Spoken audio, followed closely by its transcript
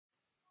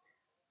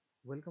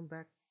Welcome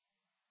back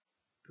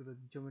to the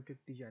geometric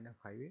design of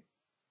highway.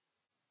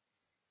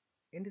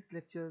 In these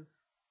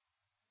lectures,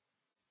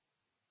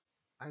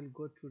 I'll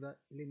go through the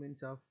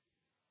elements of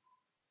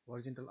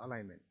horizontal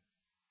alignment.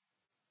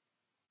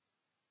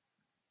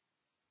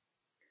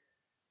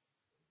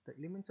 The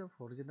elements of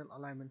horizontal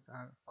alignments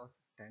are first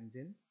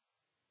tangent,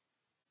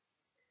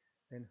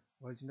 then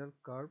horizontal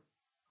curve.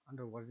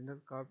 Under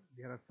horizontal curve,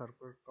 there are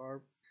circular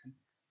curve and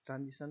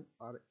transition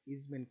or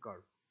easement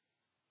curve.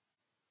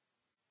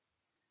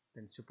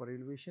 Then super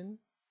elevation,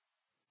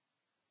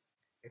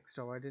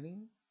 extra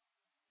widening,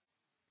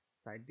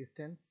 side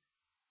distance,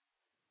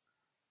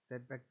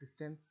 setback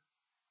distance,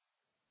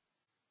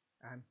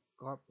 and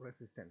curve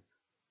resistance.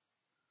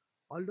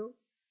 Although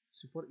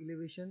super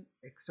elevation,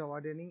 extra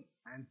widening,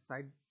 and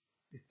side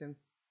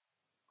distance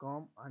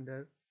come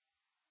under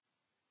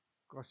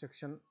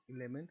cross-section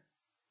element,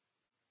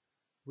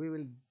 we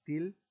will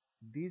deal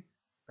these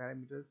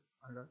parameters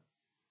under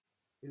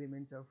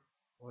elements of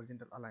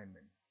horizontal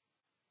alignment.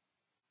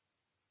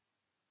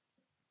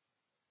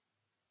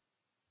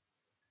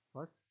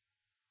 First,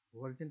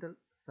 horizontal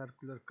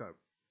circular curve.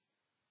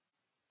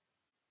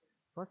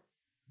 First,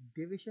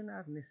 deviation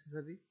are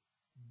necessary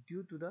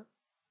due to the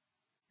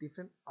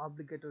different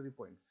obligatory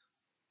points.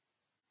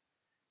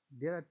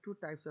 There are two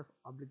types of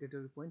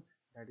obligatory points,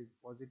 that is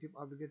positive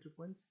obligatory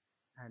points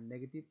and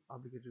negative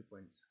obligatory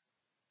points.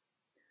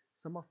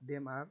 Some of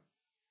them are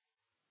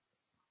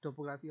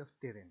topography of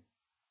terrain.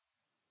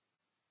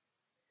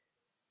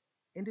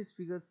 In these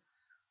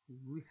figures,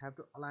 we have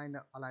to align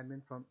the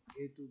alignment from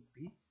A to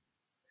B,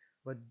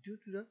 but due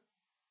to the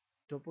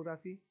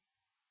topography,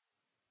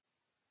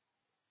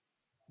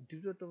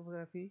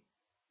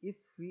 if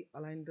we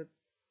align the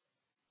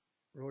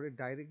road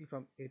directly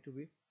from A to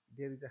B,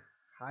 there is a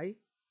high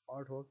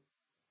earthwork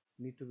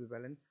need to be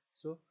balanced.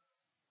 So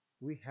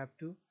we have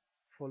to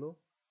follow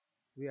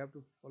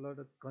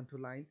the contour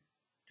line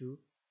to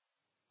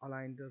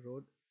align the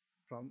road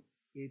from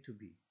A to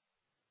B.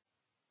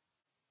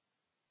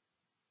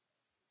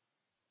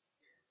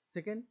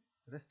 Second,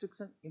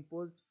 restriction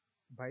imposed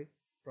by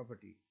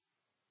property.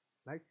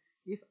 Like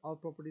if our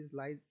property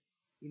lies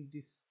in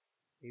this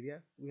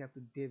area, we have to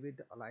deviate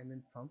the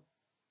alignment from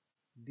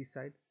this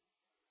side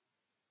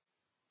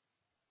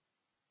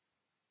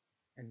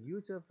and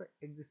use of the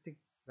existing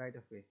right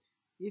of way.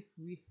 If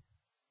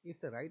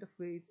the right of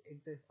way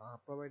is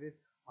provided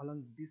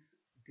along this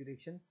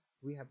direction,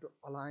 we have to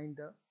align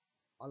the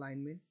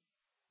alignment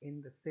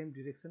in the same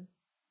direction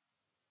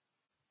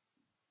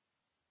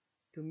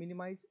to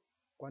minimize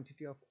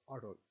quantity of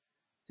earthwork.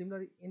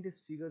 Similarly, in these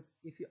figures,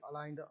 if you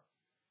align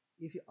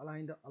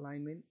the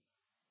alignment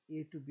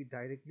A to B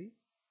directly,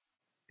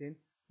 then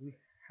we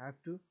have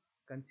to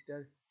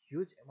consider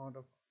huge amount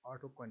of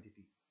earthwork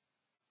quantity.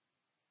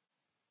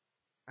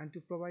 And to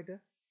provide a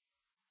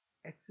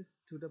access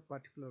to the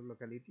particular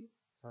locality,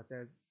 such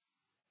as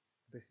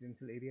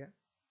residential area,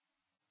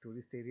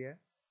 tourist area,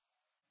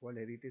 World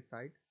Heritage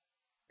Site,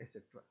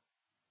 etc.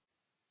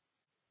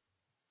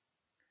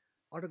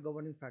 Other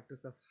governing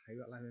factors of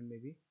highway alignment may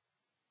be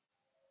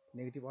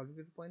negative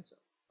obligatory points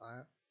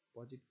or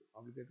positive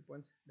obligatory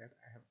points that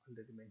I have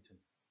already mentioned.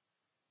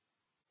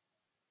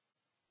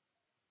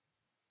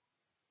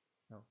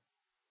 Now,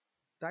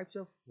 types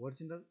of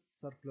horizontal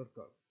circular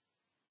curve.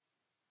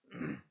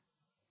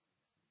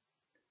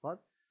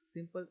 First,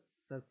 simple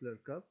circular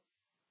curve,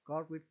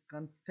 curve with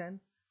constant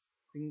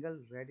single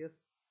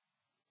radius.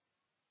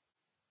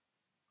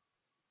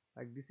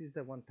 Like this is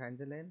the one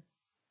tangent line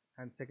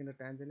and second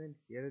tangent line.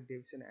 Here the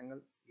deviation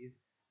angle is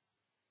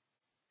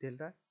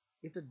delta.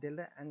 If the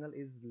delta angle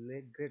is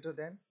greater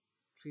than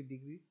 3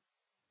 degree,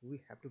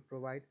 we have to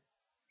provide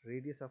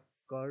radius of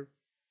curve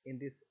in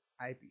this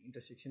IP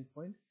intersection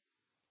point.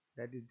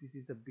 That is, this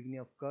is the beginning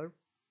of curve,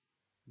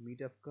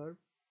 mid of curve,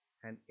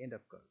 and end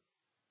of curve.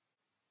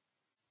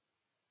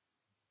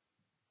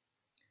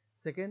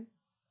 Second,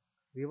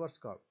 reverse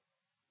curve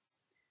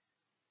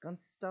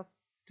consists of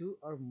two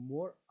or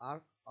more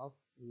arcs of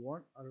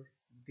one or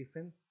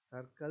different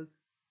circles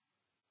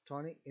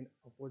turning in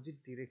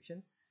opposite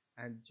direction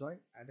and join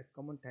at a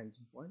common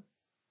tangent point.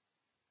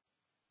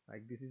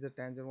 Like this is a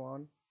tangent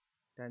 1,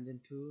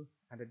 tangent 2,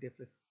 and the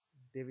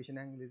deviation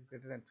angle is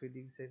greater than 3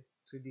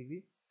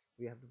 degree.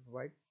 We have to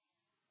provide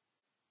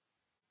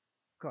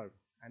curve,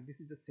 and this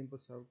is the simple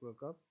circular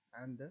curve,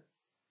 and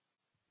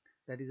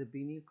that is the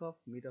beginning curve,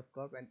 mid of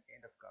curve, and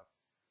end of curve.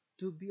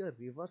 To be a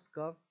reverse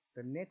curve,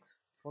 the next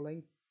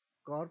following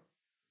curve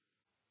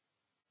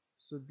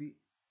should be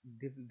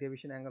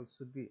deviation angle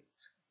should be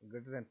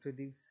greater than 3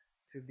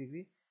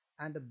 degree,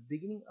 and the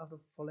beginning of the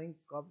following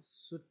curve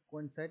should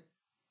coincide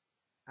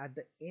at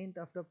the end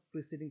of the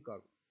preceding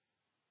curve.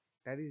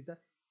 That is, the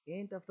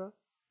end of the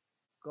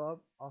curve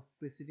of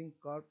preceding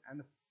curve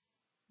and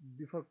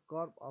before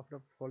curve of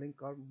the following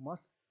curve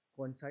must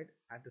coincide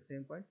at the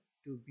same point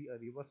to be a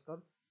reverse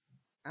curve,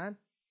 and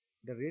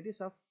the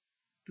radius of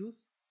two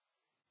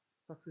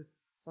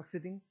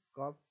succeeding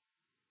curve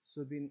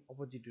should be in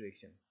opposite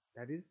direction.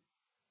 That is,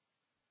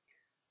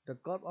 the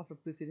curve of the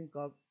preceding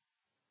curve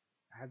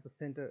has the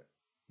center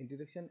in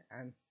direction,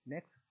 and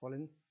next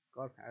falling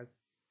curve has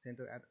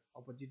center at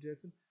opposite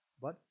direction,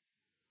 but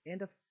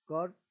end of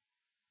curve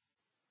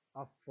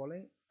of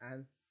falling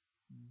and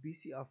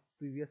BC of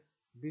previous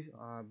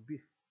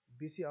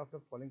BC of the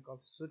falling curve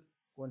should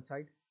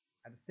coincide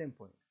at the same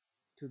point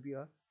to be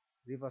a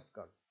reverse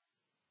curve.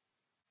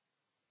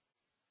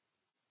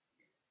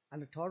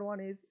 And the third one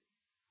is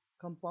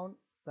compound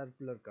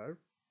circular curve,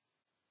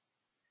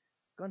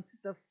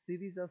 consists of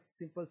series of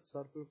simple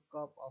circular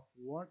curve of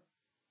one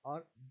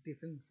or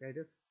different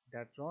radius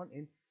that run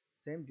in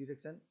same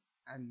direction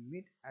and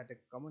meet at a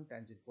common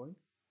tangent point.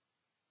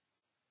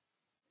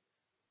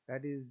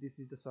 That is, this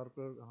is the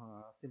circular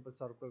simple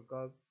circular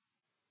curve,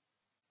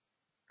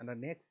 and the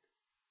next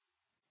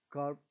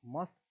curve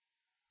must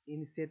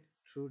initiate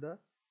through the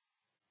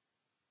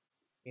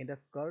end of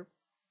curve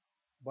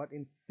but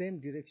in same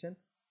direction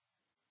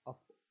of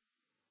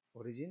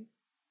origin.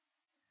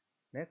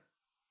 Next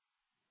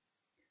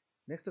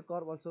the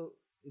curve also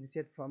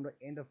initiate from the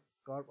end of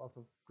curve of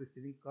the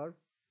preceding curve,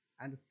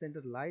 and the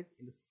center lies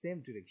in the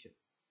same direction,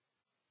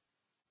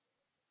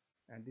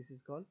 and this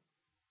is called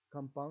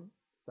compound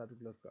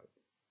circular curve.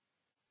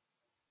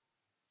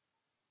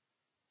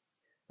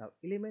 Now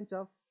elements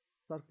of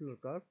circular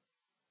curve.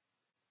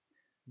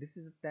 This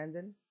is the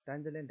tangent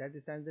lane. That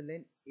is, tangent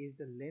lane is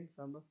the length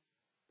from the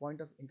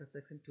point of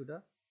intersection to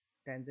the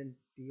tangent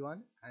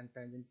T1 and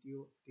tangent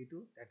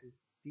T2. That is,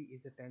 T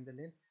is the tangent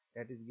lane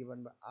that is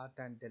given by r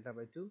tan delta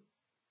by 2.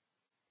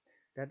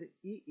 That is,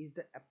 E is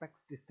the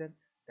apex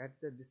distance. That is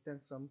the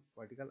distance from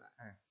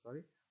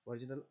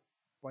horizontal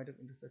point of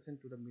intersection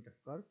to the mid of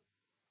curve.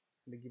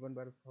 And given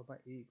by the formula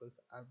E equals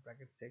r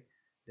bracket sec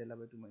delta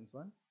by 2 minus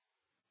 1.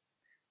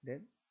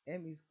 Then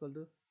M is equal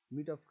to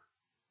mid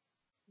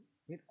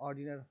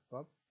ordinary of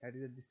curve. That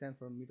is the distance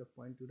from mid of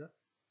point to the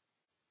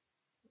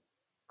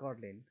chord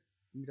length,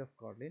 mid of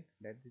chord length.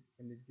 That is,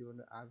 M is given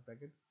to r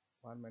bracket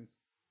 1 minus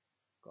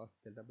cos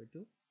delta by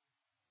 2.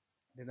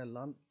 Then a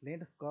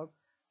length of curve,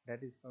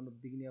 that is from the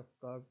beginning of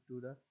curve to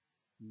the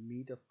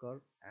mid of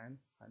curve and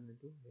finally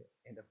to the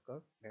end of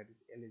curve. That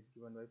is, L is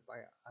given by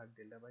pi r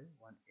delta by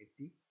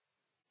 180.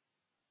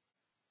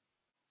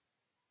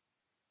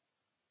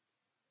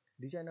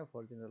 Design of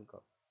horizontal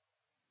curve.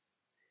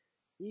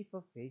 If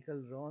a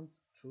vehicle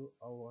runs through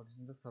a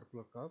horizontal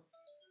circular curve,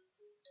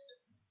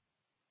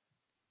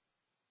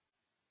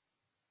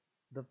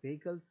 the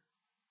vehicles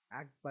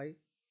act by a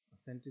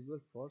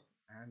centrifugal force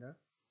and a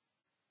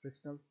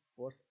frictional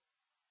force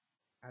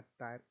at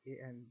tire A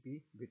and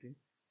B between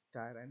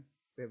tire and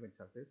pavement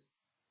surface.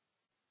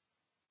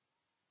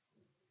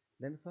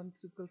 Then the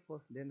centrifugal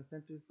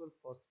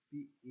force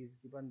P is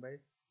given by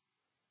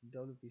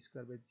W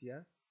square by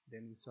GR.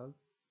 Then we solve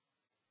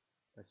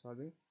by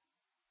solving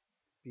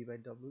P by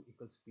W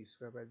equals P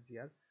square by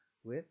GR,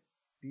 where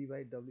P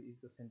by W is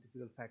the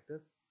centrifugal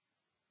factors,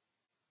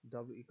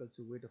 W equals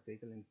to weight of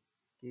vehicle in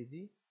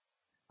kg,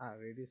 R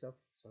radius of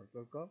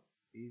circular curve,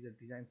 P is the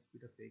design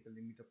speed of vehicle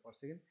in meter per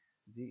second,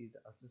 G is the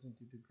acceleration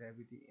due to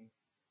gravity in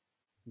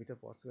meter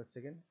per square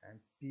second, and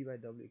P by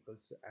W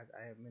equals to, as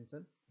I have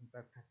mentioned,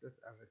 impact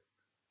factors are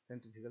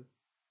centrifugal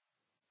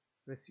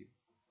ratio.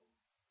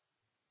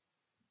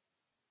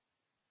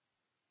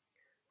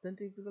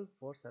 Centrifugal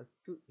force has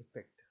two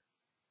effects,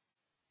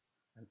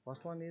 and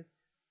first one is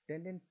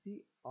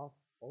tendency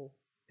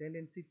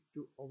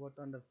to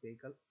overturn the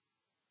vehicle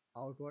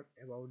outward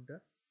about the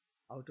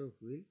outer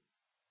wheel.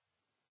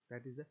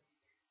 That is,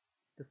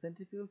 the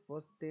centrifugal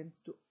force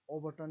tends to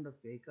overturn the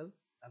vehicle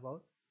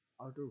about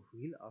outer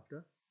wheel of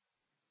the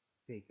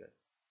vehicle.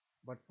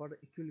 But for the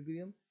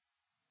equilibrium,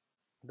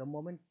 the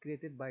moment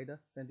created by the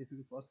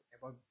centrifugal force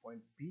about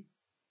point B,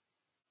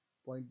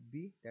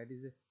 that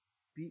is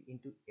P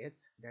into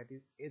H, that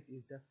is H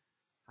is the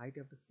height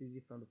of the CG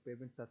from the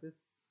pavement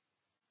surface.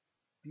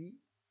 P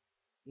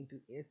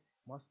into H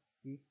must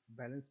be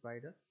balanced by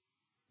the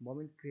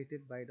moment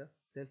created by the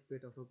self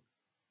weight of the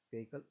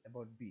vehicle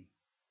about B.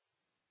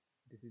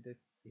 This is the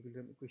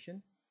equilibrium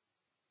equation.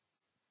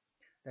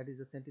 That is,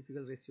 the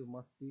centrifugal ratio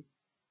must be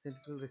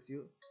centrifugal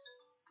ratio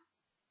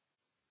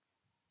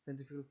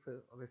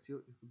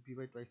is B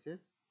by twice H.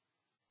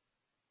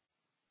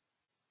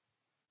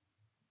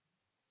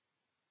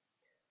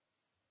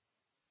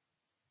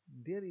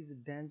 There is a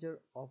danger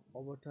of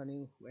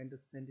overturning when the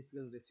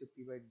centrifugal ratio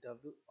P by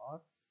W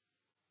or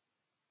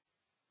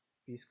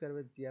P square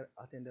by GR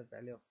attain the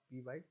value of P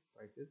by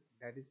twice H.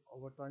 That is,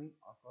 overturning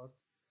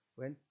occurs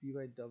when P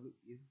by W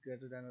is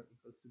greater than or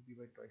equals to P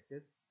by twice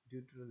H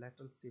due to the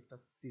lateral shift of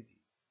CG.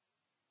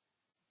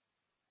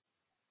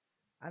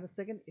 And the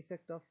second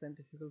effect of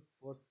centrifugal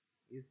force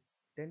is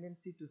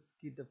tendency to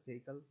skid the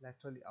vehicle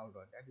laterally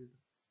outward.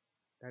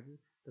 That is,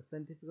 the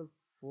centrifugal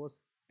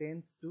force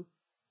tends to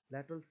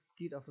lateral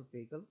skid of the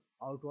vehicle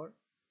outward,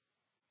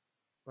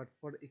 but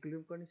for the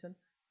equilibrium condition,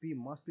 P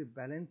must be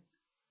balanced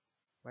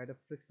by the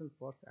frictional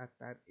force at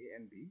tire A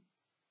and B.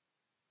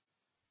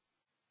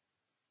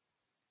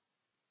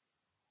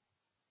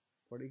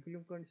 For the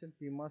equilibrium condition,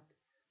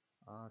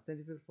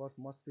 centrifugal force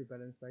must be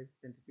balanced by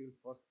centrifugal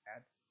force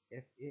at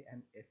Fa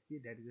and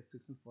Fp, that is a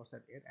friction force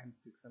at A and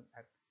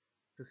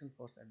friction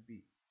force at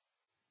B.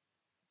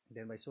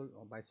 Then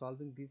by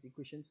solving these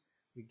equations,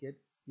 we get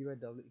P by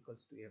W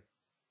equals to F.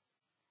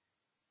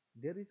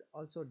 There is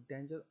also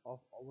danger of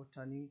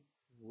overturning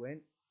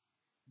when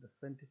the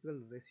centrifugal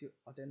ratio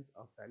attains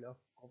a value of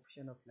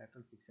coefficient of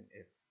lateral friction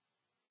F.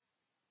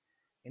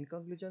 In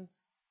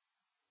conclusions,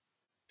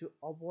 to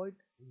avoid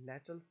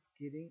lateral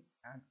skidding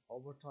and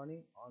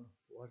overturning on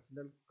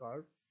horizontal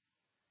curve,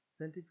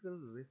 centrifugal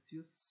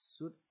ratio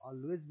should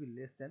always be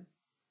less than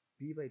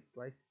P by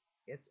twice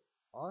H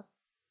or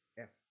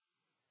F.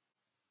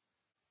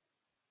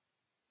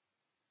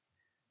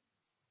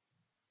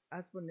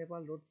 As per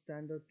Nepal Road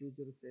Standard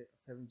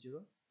 2070,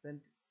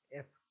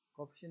 F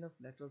coefficient of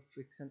lateral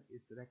friction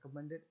is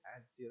recommended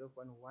at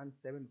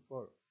 0.174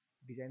 for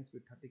designs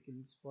with 30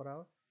 km per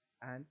hour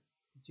and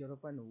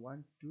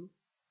 0.12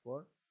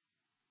 for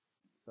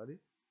 0.12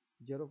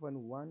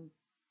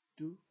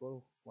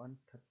 for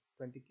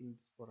 120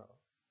 km per hour.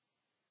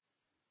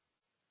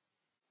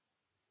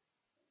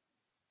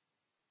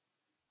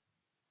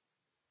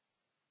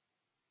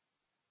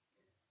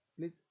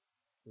 Please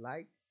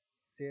like,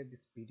 share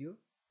this video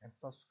and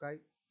subscribe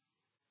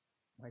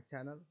my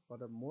channel for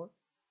the more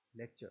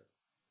lectures.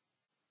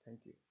 Thank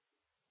you.